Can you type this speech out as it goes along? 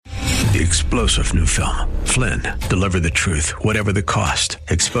The explosive new film, Flynn, deliver the truth, whatever the cost,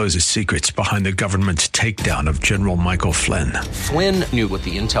 exposes secrets behind the government's takedown of General Michael Flynn. Flynn knew what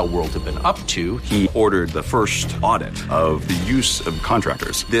the intel world had been up to. He ordered the first audit of the use of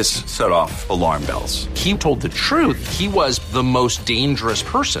contractors. This set off alarm bells. He told the truth. He was the most dangerous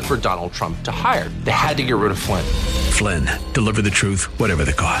person for Donald Trump to hire. They had to get rid of Flynn. Flynn, deliver the truth, whatever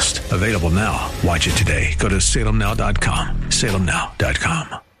the cost. Available now. Watch it today. Go to salemnow.com.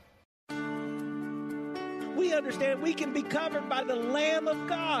 salemnow.com. We understand we can be covered by the Lamb of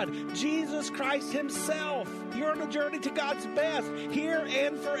God, Jesus Christ himself. You're on a journey to God's best, here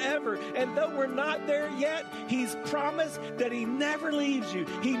and forever. And though we're not there yet, he's promised that he never leaves you.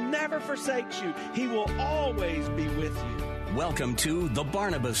 He never forsakes you. He will always be with you. Welcome to The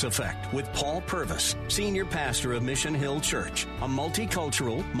Barnabas Effect with Paul Purvis, Senior Pastor of Mission Hill Church, a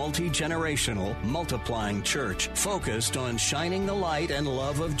multicultural, multi-generational, multiplying church focused on shining the light and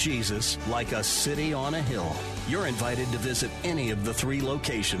love of Jesus like a city on a hill. You're invited to visit any of the 3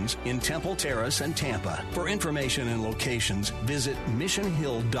 locations in Temple Terrace and Tampa. For information and locations, visit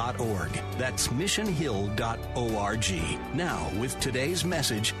missionhill.org. That's missionhill.org. Now, with today's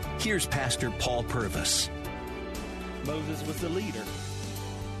message, here's Pastor Paul Purvis. Moses was the leader,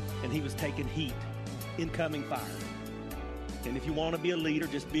 and he was taking heat, incoming fire. And if you want to be a leader,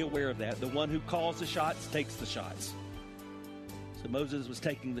 just be aware of that. The one who calls the shots takes the shots. So Moses was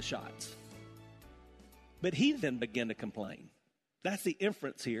taking the shots. But he then began to complain. That's the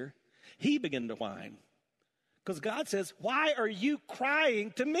inference here. He began to whine. Because God says, why are you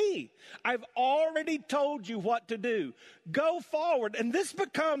crying to me? I've already told you what to do. Go forward. And this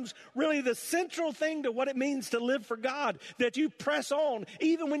becomes really the central thing to what it means to live for God, that you press on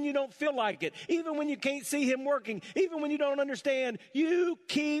even when you don't feel like it, even when you can't see him working, even when you don't understand. You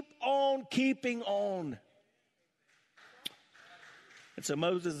keep on keeping on. And so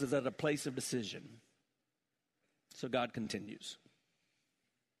Moses is at a place of decision. So God continues.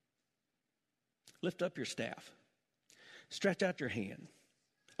 Lift up your staff. Stretch out your hand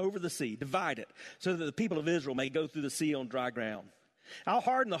over the sea. Divide it so that the people of Israel may go through the sea on dry ground. I'll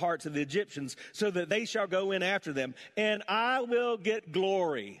harden the hearts of the Egyptians so that they shall go in after them, and I will get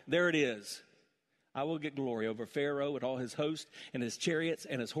glory. There it is. I will get glory over Pharaoh and all his host and his chariots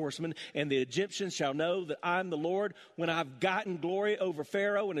and his horsemen, and the Egyptians shall know that I'm the Lord when I've gotten glory over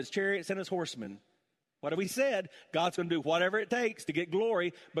Pharaoh and his chariots and his horsemen. What have we said? God's going to do whatever it takes to get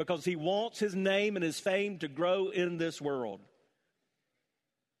glory because he wants his name and his fame to grow in this world.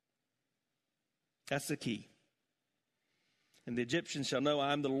 That's the key. And the Egyptians shall know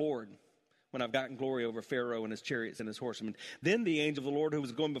I am the Lord when I've gotten glory over Pharaoh and his chariots and his horsemen. Then the angel of the Lord who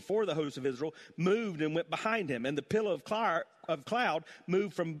was going before the host of Israel moved and went behind him. And the pillar of cloud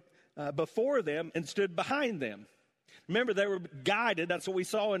moved from before them and stood behind them. Remember, they were guided. That's what we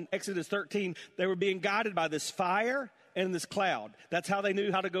saw in Exodus 13. They were being guided by this fire and this cloud. That's how they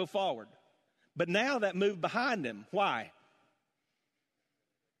knew how to go forward. But now that moved behind them. Why?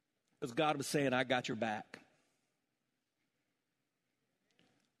 Because God was saying, I got your back.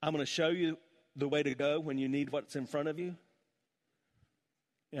 I'm going to show you the way to go when you need what's in front of you.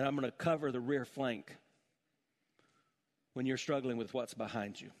 And I'm going to cover the rear flank when you're struggling with what's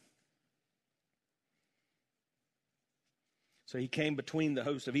behind you. So he came between the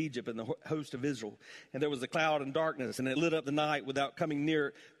host of Egypt and the host of Israel. And there was a cloud and darkness, and it lit up the night without coming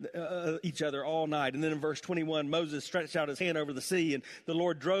near each other all night. And then in verse 21, Moses stretched out his hand over the sea, and the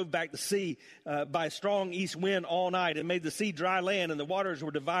Lord drove back the sea by a strong east wind all night and made the sea dry land, and the waters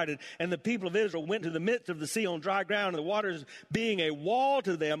were divided. And the people of Israel went to the midst of the sea on dry ground, and the waters being a wall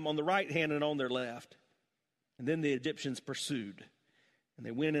to them on the right hand and on their left. And then the Egyptians pursued. And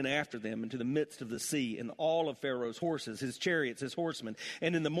they went in after them into the midst of the sea, and all of Pharaoh's horses, his chariots, his horsemen.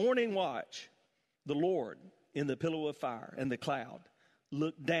 And in the morning watch, the Lord, in the pillar of fire and the cloud,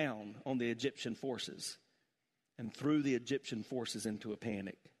 looked down on the Egyptian forces and threw the Egyptian forces into a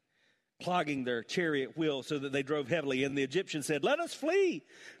panic, clogging their chariot wheels so that they drove heavily. And the Egyptians said, let us flee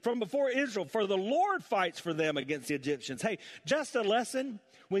from before Israel, for the Lord fights for them against the Egyptians. Hey, just a lesson.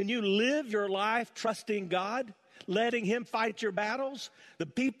 When you live your life trusting God, letting him fight your battles, the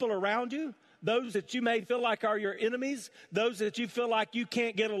people around you, those that you may feel like are your enemies, those that you feel like you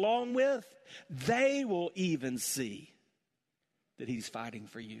can't get along with, they will even see that he's fighting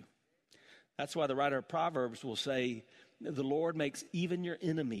for you. That's why the writer of Proverbs will say, the Lord makes even your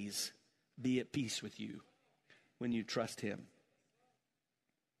enemies be at peace with you when you trust him.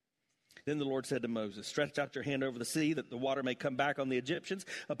 Then the Lord said to Moses, stretch out your hand over the sea, that the water may come back on the Egyptians,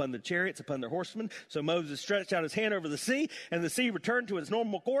 upon the chariots, upon their horsemen. So Moses stretched out his hand over the sea, and the sea returned to its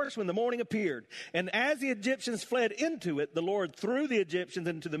normal course when the morning appeared. And as the Egyptians fled into it, the Lord threw the Egyptians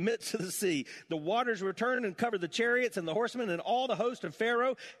into the midst of the sea. The waters returned and covered the chariots and the horsemen and all the host of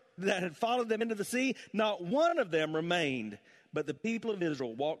Pharaoh that had followed them into the sea. Not one of them remained. But the people of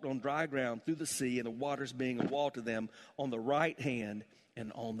Israel walked on dry ground through the sea, and the waters being a wall to them on the right hand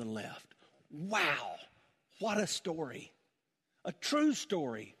and on the left. Wow, what a story. A true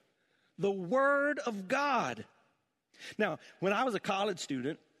story. The Word of God. Now, when I was a college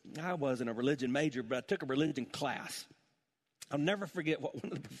student, I wasn't a religion major, but I took a religion class. I'll never forget what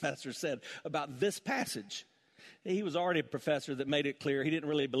one of the professors said about this passage. He was already a professor that made it clear he didn't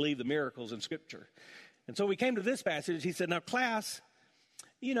really believe the miracles in Scripture. And so we came to this passage. He said, now, class,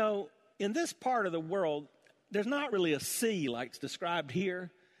 you know, in this part of the world, there's not really a sea like it's described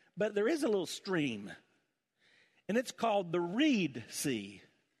here, but there is a little stream, and it's called the Reed Sea.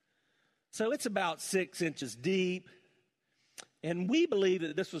 So it's about 6 inches deep, and we believe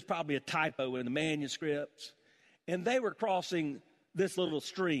that this was probably a typo in the manuscripts, and they were crossing this little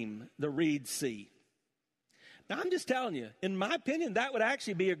stream, the Reed Sea. Now, I'm just telling you, in my opinion, that would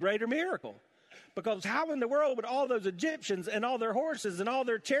actually be a greater miracle. Because how in the world would all those Egyptians and all their horses and all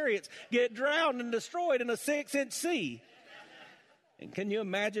their chariots get drowned and destroyed in a 6-inch sea? And can you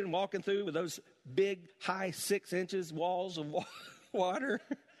imagine walking through with those big, high 6 inches walls of water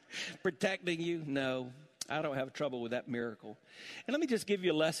protecting you? No, I don't have trouble with that miracle. And let me just give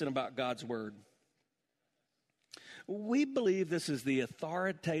you a lesson about God's Word. We believe this is the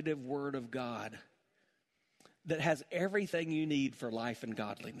authoritative Word of God that has everything you need for life and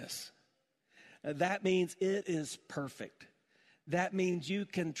godliness. That means it is perfect. That means you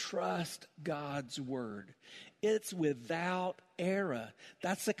can trust God's Word. It's without error.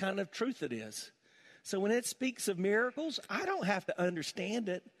 That's the kind of truth it is. So when it speaks of miracles, I don't have to understand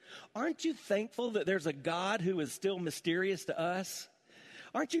it. Aren't you thankful that there's a God who is still mysterious to us?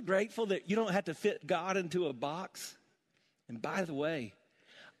 Aren't you grateful that you don't have to fit God into a box? And by the way,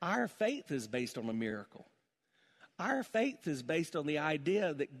 our faith is based on a miracle. Our faith is based on the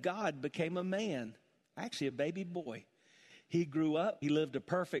idea that God became a man, actually a baby boy. He grew up, he lived a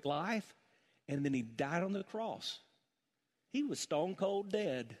perfect life, and then he died on the cross. He was stone cold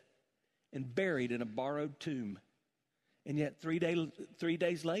dead and buried in a borrowed tomb. And yet 3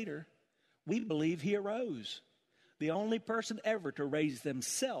 days later, we believe he arose, the only person ever to raise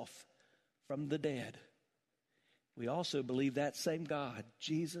themselves from the dead. We also believe that same God,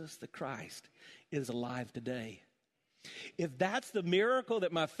 Jesus the Christ, is alive today. If that's the miracle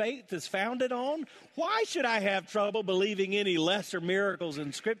that my faith is founded on, why should I have trouble believing any lesser miracles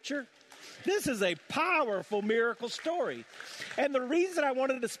in Scripture? This is a powerful miracle story. And the reason I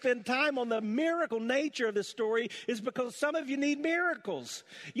wanted to spend time on the miracle nature of this story is because some of you need miracles.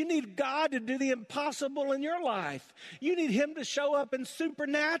 You need God to do the impossible in your life. You need Him to show up in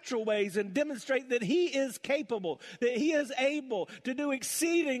supernatural ways and demonstrate that He is capable, that He is able to do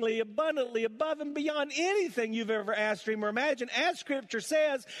exceedingly abundantly above and beyond anything you've ever asked, dreamed, or imagined, as Scripture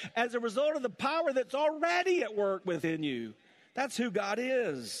says, as a result of the power that's already at work within you. That's who God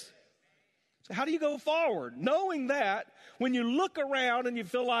is. So how do you go forward? Knowing that when you look around and you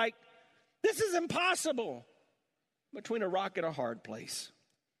feel like, this is impossible, between a rock and a hard place.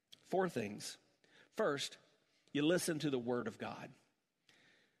 4 things. First, you listen to the Word of God.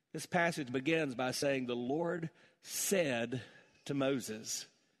 This passage begins by saying, the Lord said to Moses.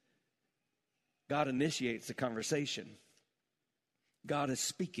 God initiates the conversation. God is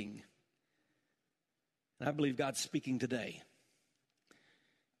speaking. And I believe God's speaking today.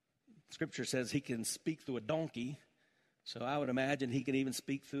 Scripture says He can speak through a donkey, so I would imagine He can even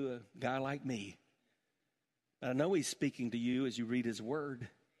speak through a guy like me. But I know He's speaking to you as you read His Word.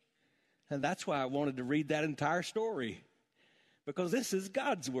 And that's why I wanted to read that entire story, because this is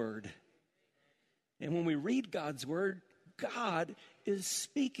God's Word. And when we read God's Word, God is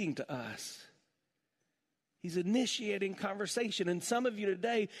speaking to us. He's initiating conversation. And some of you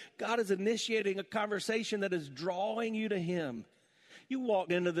today, God is initiating a conversation that is drawing you to Him. You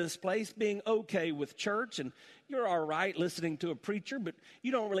walked into this place being okay with church, and you're all right listening to a preacher, but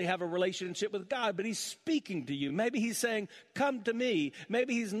you don't really have a relationship with God, but He's speaking to you. Maybe He's saying, come to me.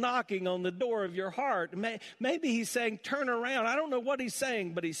 Maybe He's knocking on the door of your heart. Maybe He's saying, turn around. I don't know what He's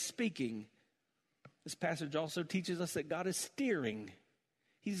saying, but He's speaking. This passage also teaches us that God is steering.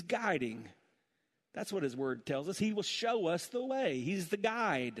 He's guiding. That's what His Word tells us. He will show us the way. He's the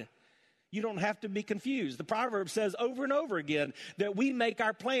guide. You don't have to be confused. The proverb says over and over again that we make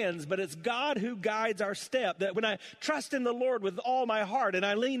our plans, but it's God who guides our step. That when I trust in the Lord with all my heart and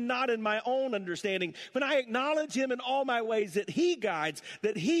I lean not in my own understanding, when I acknowledge him in all my ways, that he guides,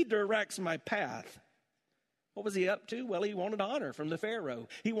 that he directs my path. What was he up to? Well, he wanted honor from the Pharaoh.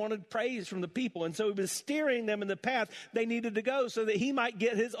 He wanted praise from the people. And so he was steering them in the path they needed to go so that he might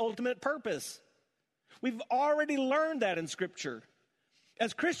get his ultimate purpose. We've already learned that in Scripture.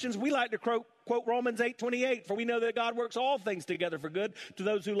 As Christians, we like to quote Romans 8:28, for we know that God works all things together for good to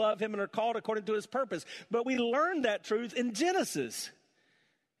those who love him and are called according to his purpose. But we learned that truth in Genesis.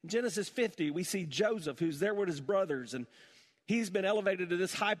 In Genesis 50, we see Joseph, who's there with his brothers, and he's been elevated to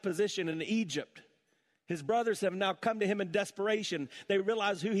this high position in Egypt. His brothers have now come to him in desperation. They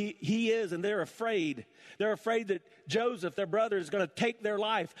realize who he is, and they're afraid. They're afraid that Joseph, their brother, is going to take their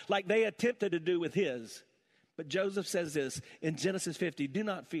life like they attempted to do with his. But Joseph says this in Genesis 50, do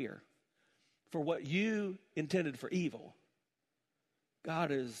not fear, for what you intended for evil, God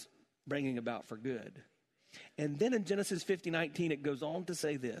is bringing about for good. And then in Genesis 50:19, it goes on to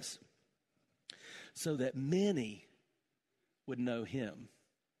say this, so that many would know him.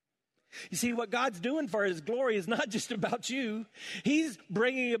 You see, what God's doing for his glory is not just about you. He's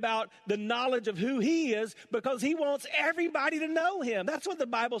bringing about the knowledge of who he is because he wants everybody to know him. That's what the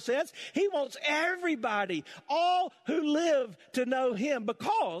Bible says. He wants everybody, all who live, to know him,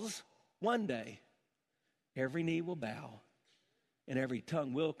 because one day every knee will bow and every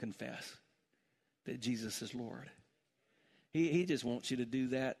tongue will confess that Jesus is Lord. He just wants you to do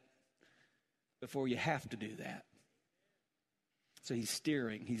that before you have to do that. So he's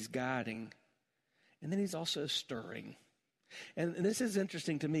steering, he's guiding, and then he's also stirring. And this is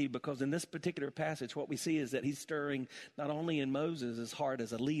interesting to me because in this particular passage, what we see is that he's stirring not only in Moses' heart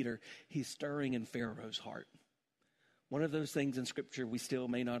as a leader, he's stirring in Pharaoh's heart. One of those things in Scripture we still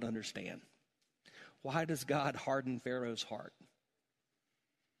may not understand. Why does God harden Pharaoh's heart?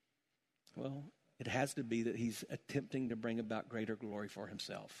 Well, it has to be that he's attempting to bring about greater glory for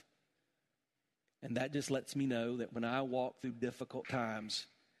himself. And that just lets me know that when I walk through difficult times,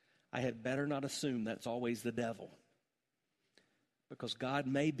 I had better not assume that's always the devil. Because God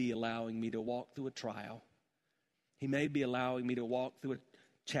may be allowing me to walk through a trial. He may be allowing me to walk through a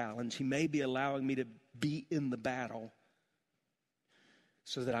challenge. He may be allowing me to be in the battle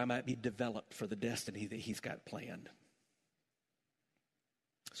so that I might be developed for the destiny that he's got planned.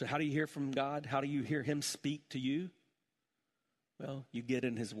 So how do you hear from God? How do you hear him speak to you? Well, you get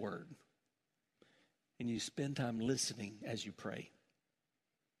in his word. And you spend time listening as you pray.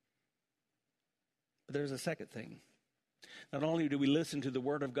 But there's a second thing. Not only do we listen to the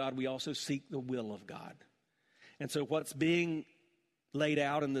word of God, we also seek the will of God. And so what's being laid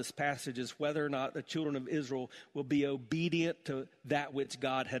out in this passage is whether or not the children of Israel will be obedient to that which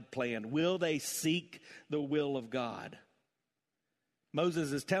God had planned. Will they seek the will of God?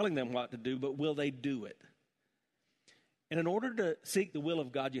 Moses is telling them what to do, but will they do it? And in order to seek the will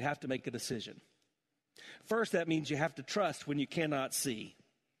of God, you have to make a decision. First, that means you have to trust when you cannot see.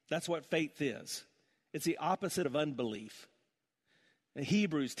 That's what faith is. It's the opposite of unbelief. And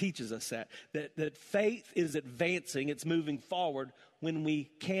Hebrews teaches us that faith is advancing, it's moving forward when we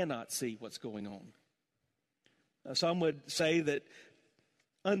cannot see what's going on. Now, some would say that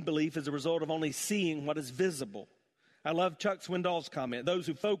unbelief is a result of only seeing what is visible. I love Chuck Swindoll's comment. Those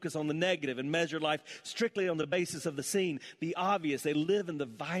who focus on the negative and measure life strictly on the basis of the seen, the obvious, they live in the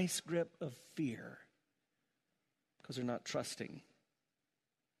vice grip of fear. Because they're not trusting.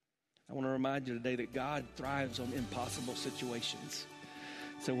 I want to remind you today that God thrives on impossible situations.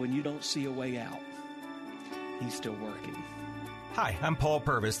 So when you don't see a way out, he's still working. Hi, I'm Paul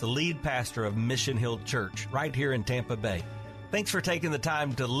Purvis, the lead pastor of Mission Hill Church right here in Tampa Bay. Thanks for taking the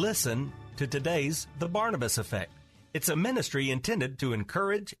time to listen to today's The Barnabas Effect. It's a ministry intended to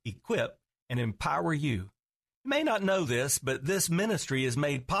encourage, equip, and empower you. You may not know this, but this ministry is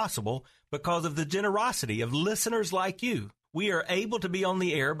made possible because of the generosity of listeners like you. We are able to be on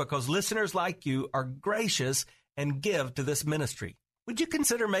the air because listeners like you are gracious and give to this ministry. Would you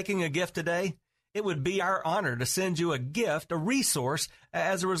consider making a gift today? It would be our honor to send you a gift, a resource,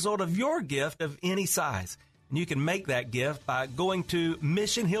 as a result of your gift of any size. And you can make that gift by going to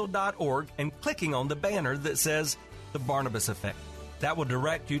missionhill.org and clicking on the banner that says The Barnabas Effect. That will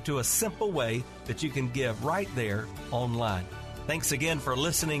direct you to a simple way that you can give right there online. Thanks again for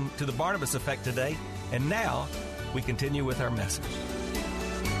listening to The Barnabas Effect today. And now we continue with our message.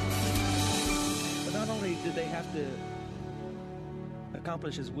 But not only did they have to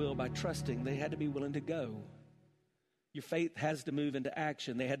accomplish his will by trusting, they had to be willing to go. Your faith has to move into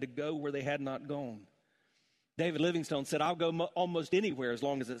action. They had to go where they had not gone. David Livingstone said, I'll go almost anywhere as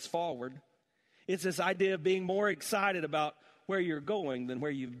long as it's forward. It's this idea of being more excited about where you're going than where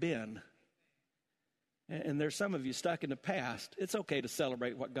you've been. And there's some of you stuck in the past. It's okay to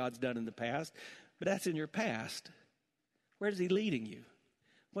celebrate what God's done in the past, but that's in your past. Where's he leading you?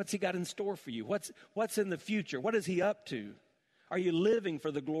 What's he got in store for you? What's in the future? What is he up to? Are you living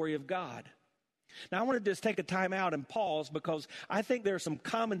for the glory of God? Now, I want to just take a time out and pause because I think there are some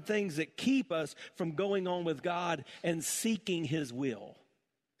common things that keep us from going on with God and seeking his will.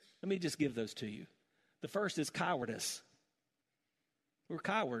 Let me just give those to you. The first is cowardice. We're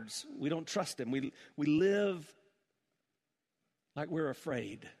cowards. We don't trust him. We live like we're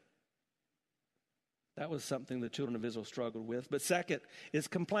afraid. That was something the children of Israel struggled with. But second is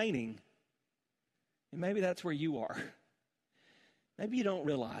complaining. And maybe that's where you are. Maybe you don't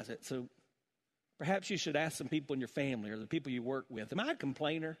realize it. So perhaps you should ask some people in your family or the people you work with, am I a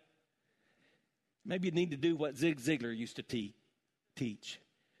complainer? Maybe you need to do what Zig Ziglar used to teach.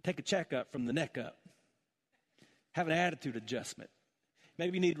 Take a checkup from the neck up. Have an attitude adjustment.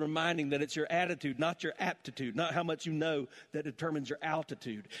 Maybe you need reminding that it's your attitude, not your aptitude, not how much you know that determines your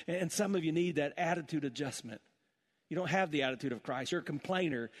altitude. And some of you need that attitude adjustment. You don't have the attitude of Christ. You're a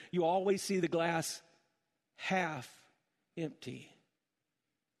complainer. You always see the glass half empty.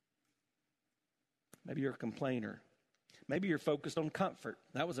 Maybe you're a complainer. Maybe you're focused on comfort.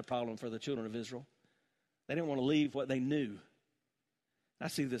 That was a problem for the children of Israel. They didn't want to leave what they knew. I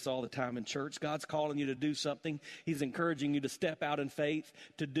see this all the time in church. God's calling you to do something. He's encouraging you to step out in faith,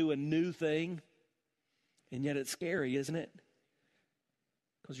 to do a new thing. And yet it's scary, isn't it?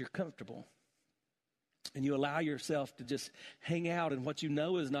 Because you're comfortable. And you allow yourself to just hang out in what you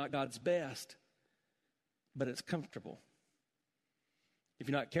know is not God's best. But it's comfortable. If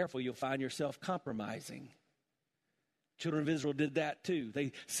you're not careful, you'll find yourself compromising. Children of Israel did that too.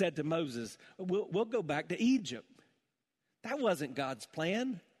 They said to Moses, we'll go back to Egypt. That wasn't God's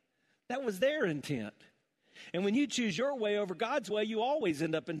plan. That was their intent. And when you choose your way over God's way, you always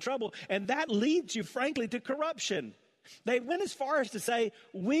end up in trouble. And that leads you, frankly, to corruption. They went as far as to say,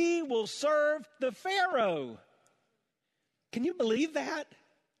 we will serve the Pharaoh. Can you believe that?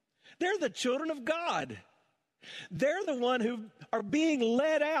 They're the children of God. They're the one who are being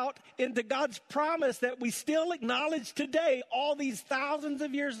led out into God's promise that we still acknowledge today, all these thousands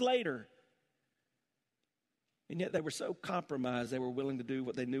of years later. And yet they were so compromised, they were willing to do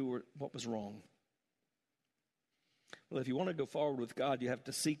what they knew what was wrong. Well, if you want to go forward with God, you have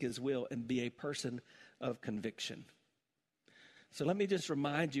to seek his will and be a person of conviction. So let me just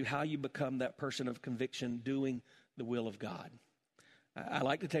remind you how you become that person of conviction doing the will of God. I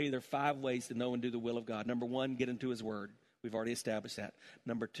like to tell you there are 5 ways to know and do the will of God. Number 1, get into his word. We've already established that.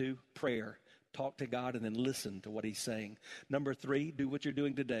 Number 2, prayer. Talk to God and then listen to what he's saying. Number 3, do what you're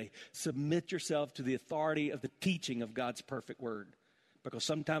doing today. Submit yourself to the authority of the teaching of God's perfect word. Because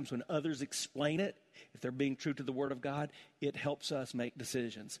sometimes when others explain it, if they're being true to the word of God, it helps us make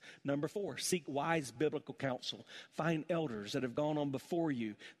decisions. Number 4, seek wise biblical counsel. Find elders that have gone on before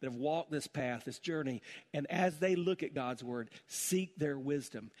you, that have walked this path, this journey. And as they look at God's word, seek their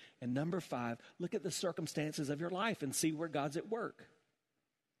wisdom. And number 5, look at the circumstances of your life and see where God's at work.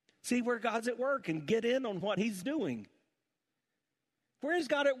 See where God's at work and get in on what he's doing. Where is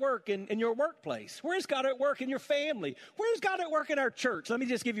God at work in your workplace? Where is God at work in your family? Where is God at work in our church? Let me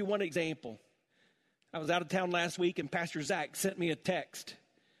just give you one example. I was out of town last week and Pastor Zach sent me a text.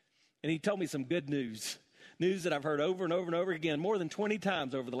 And he told me some good news. News that I've heard over and over and over again, more than 20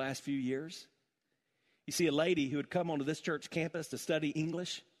 times over the last few years. You see, a lady who had come onto this church campus to study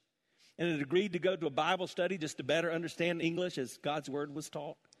English and had agreed to go to a Bible study just to better understand English as God's word was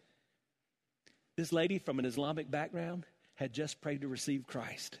taught. This lady from an Islamic background had just prayed to receive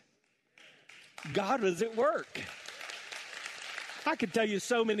Christ. God was at work. I could tell you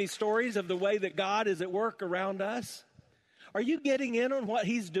so many stories of the way that God is at work around us. Are you getting in on what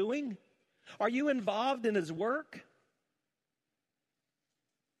he's doing? Are you involved in his work?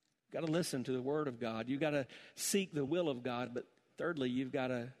 You've got to listen to the word of God. You've got to seek the will of God. But thirdly, you've got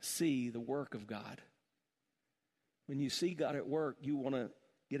to see the work of God. When you see God at work, you want to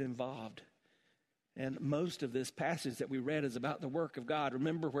get involved. And most of this passage that we read is about the work of God.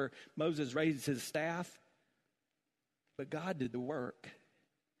 Remember where Moses raised his staff? But God did the work.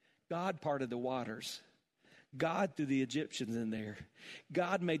 God parted the waters. God threw the Egyptians in there.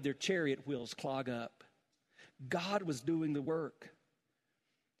 God made their chariot wheels clog up. God was doing the work.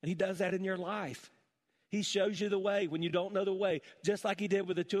 And he does that in your life. He shows you the way when you don't know the way, just like he did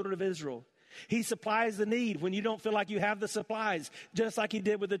with the children of Israel. He supplies the need when you don't feel like you have the supplies, just like he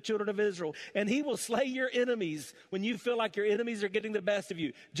did with the children of Israel. And he will slay your enemies when you feel like your enemies are getting the best of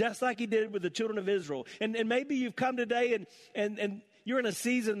you, just like he did with the children of Israel. And maybe you've come today and you're in a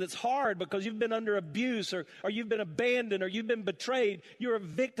season that's hard because you've been under abuse or you've been abandoned or you've been betrayed. You're a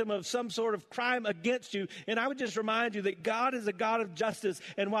victim of some sort of crime against you. And I would just remind you that God is a God of justice.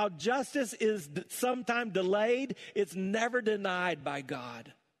 And while justice is sometimes delayed, it's never denied by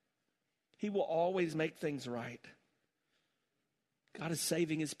God. He will always make things right. God is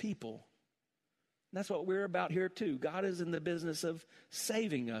saving his people. And that's what we're about here too. God is in the business of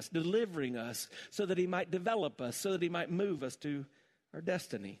saving us, delivering us, so that he might develop us, so that he might move us to our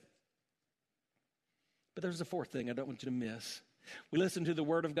destiny. But there's a fourth thing I don't want you to miss. We listen to the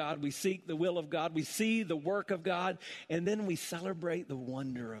word of God, we seek the will of God, we see the work of God, and then we celebrate the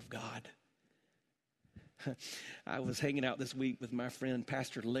wonder of God. I was hanging out this week with my friend,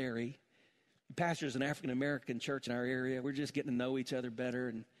 Pastor Larry. He pastors an African-American church in our area. We're just getting to know each other better,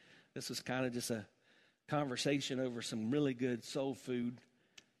 and this was kind of just a conversation over some really good soul food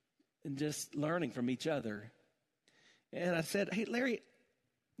and just learning from each other. And I said, hey, Larry,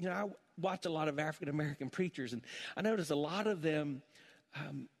 I watch a lot of African-American preachers, and I notice a lot of them,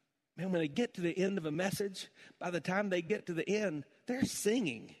 when they get to the end of a message, by the time they get to the end, they're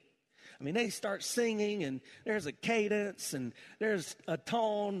singing. I mean, they start singing, and there's a cadence, and there's a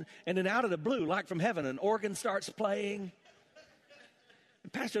tone, and then out of the blue, like from heaven, an organ starts playing.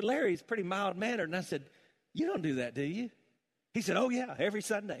 And Pastor Larry's pretty mild-mannered, and I said, you don't do that, do you? He said, oh, yeah, every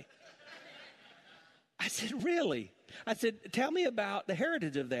Sunday. I said, really? I said, tell me about the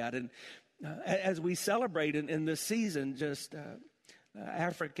heritage of that. And as we celebrate in this season, just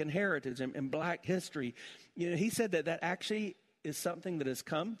African heritage and black history, he said that actually is something that has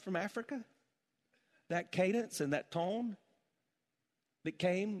come from Africa. That cadence and that tone that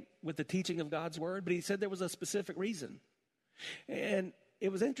came with the teaching of God's word. But he said there was a specific reason. And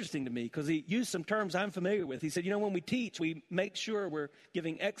it was interesting to me because he used some terms I'm familiar with. He said, when we teach, we make sure we're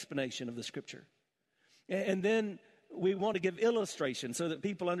giving explanation of the scripture. And then we want to give illustration so that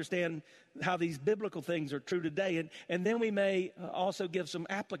people understand how these biblical things are true today. And then we may also give some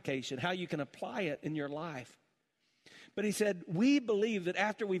application, how you can apply it in your life. But he said, we believe that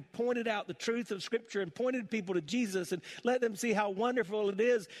after we've pointed out the truth of Scripture and pointed people to Jesus and let them see how wonderful it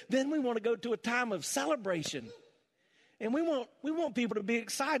is, then we want to go to a time of celebration. And we want people to be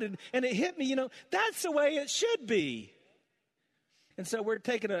excited. And it hit me, that's the way it should be. And so we're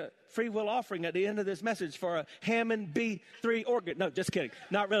taking a free will offering at the end of this message for a Hammond B3 organ. No, just kidding.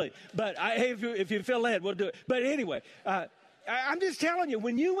 Not really. But if you feel led, we'll do it. But anyway, I'm just telling you,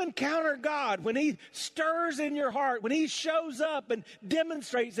 when you encounter God, when he stirs in your heart, when he shows up and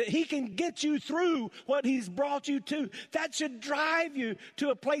demonstrates that he can get you through what he's brought you to, that should drive you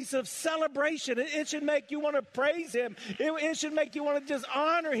to a place of celebration. It should make you want to praise him. It should make you want to just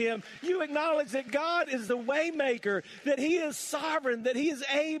honor him. You acknowledge that God is the way maker, that he is sovereign, that he is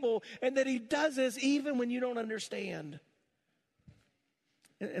able, and that he does this even when you don't understand.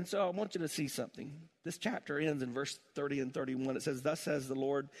 And so I want you to see something. This chapter ends in verse 30 and 31. It says, thus says the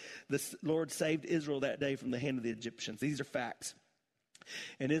Lord saved Israel that day from the hand of the Egyptians. These are facts.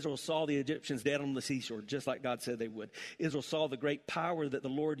 And Israel saw the Egyptians dead on the seashore, just like God said they would. Israel saw the great power that the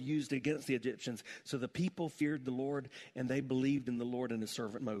Lord used against the Egyptians. So the people feared the Lord, and they believed in the Lord and his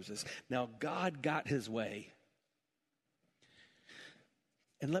servant Moses. Now God got his way.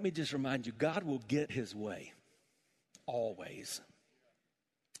 And let me just remind you, God will get his way. Always.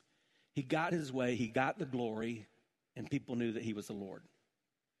 He got his way, he got the glory, and people knew that he was the Lord.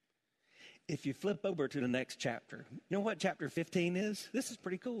 If you flip over to the next chapter, you know what chapter 15 is? This is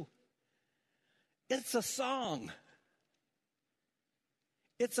pretty cool. It's a song.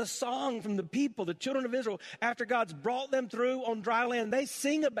 It's a song from the people, the children of Israel. After God's brought them through on dry land, they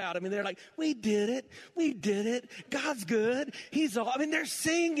sing about him. And they're like, we did it. We did it. God's good. They're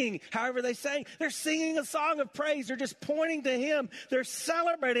singing. However they sang, they're singing a song of praise. They're just pointing to him. They're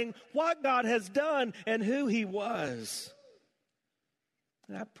celebrating what God has done and who he was.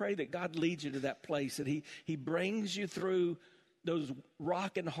 And I pray that God leads you to that place, that he brings you through those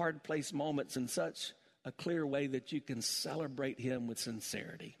rock and hard place moments in such a clear way that you can celebrate him with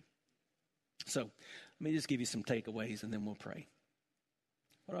sincerity. So let me just give you some takeaways and then we'll pray.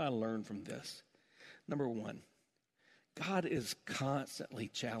 What do I learn from this? Number one, God is constantly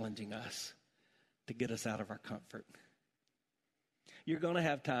challenging us to get us out of our comfort. You're going to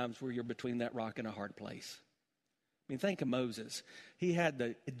have times where you're between that rock and a hard place. I mean, think of Moses. He had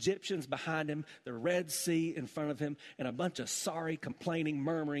the Egyptians behind him, the Red Sea in front of him, and a bunch of sorry, complaining,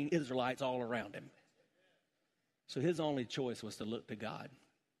 murmuring Israelites all around him. So his only choice was to look to God.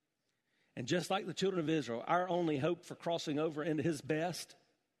 And just like the children of Israel, our only hope for crossing over into his best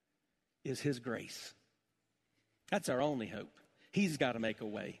is his grace. That's our only hope. He's got to make a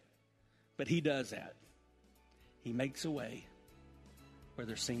way. But he does that. He makes a way where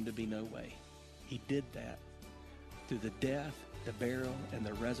there seemed to be no way. He did that through the death, the burial, and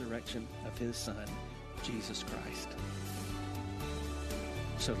the resurrection of his Son, Jesus Christ.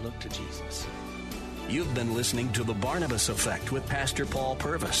 So look to Jesus. You've been listening to The Barnabas Effect with Pastor Paul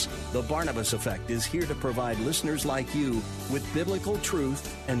Purvis. The Barnabas Effect is here to provide listeners like you with biblical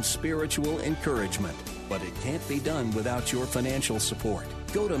truth and spiritual encouragement. But it can't be done without your financial support.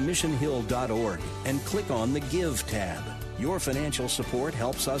 Go to missionhill.org and click on the Give tab. Your financial support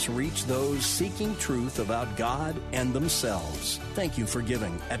helps us reach those seeking truth about God and themselves. Thank you for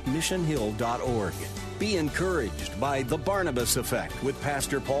giving at missionhill.org. Be encouraged by The Barnabas Effect with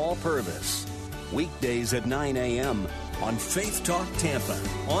Pastor Paul Purvis. Weekdays at 9 a.m. on Faith Talk Tampa.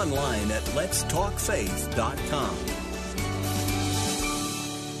 Online at letstalkfaith.com.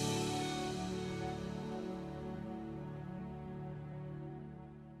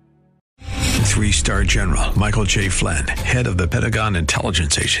 Three-star General Michael J. Flynn, head of the Pentagon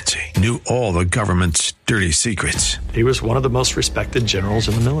Intelligence Agency, knew all the government's dirty secrets. He was one of the most respected generals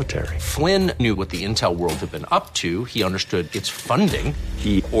in the military. Flynn knew what the intel world had been up to. He understood its funding.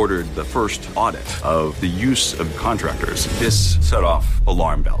 He ordered the first audit of the use of contractors. This set off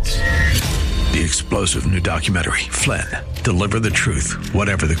alarm bells. The explosive new documentary, Flynn, Deliver the Truth,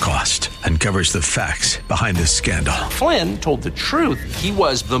 Whatever the Cost, uncovers the facts behind this scandal. Flynn told the truth. He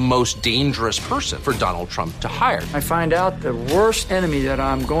was the most dangerous person for Donald Trump to hire. I find out the worst enemy that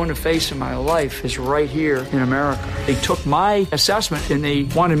I'm going to face in my life is right here in America. They took my assessment and they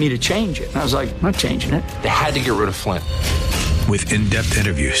wanted me to change it. And I was like, I'm not changing it. They had to get rid of Flynn. With in-depth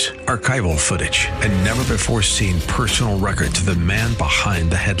interviews, archival footage, and never-before-seen personal records of the man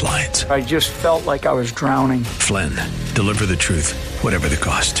behind the headlines. I just felt like I was drowning. Flynn, Deliver the Truth, Whatever the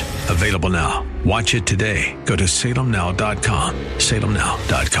Cost. Available now. Watch it today. Go to salemnow.com.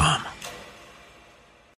 salemnow.com.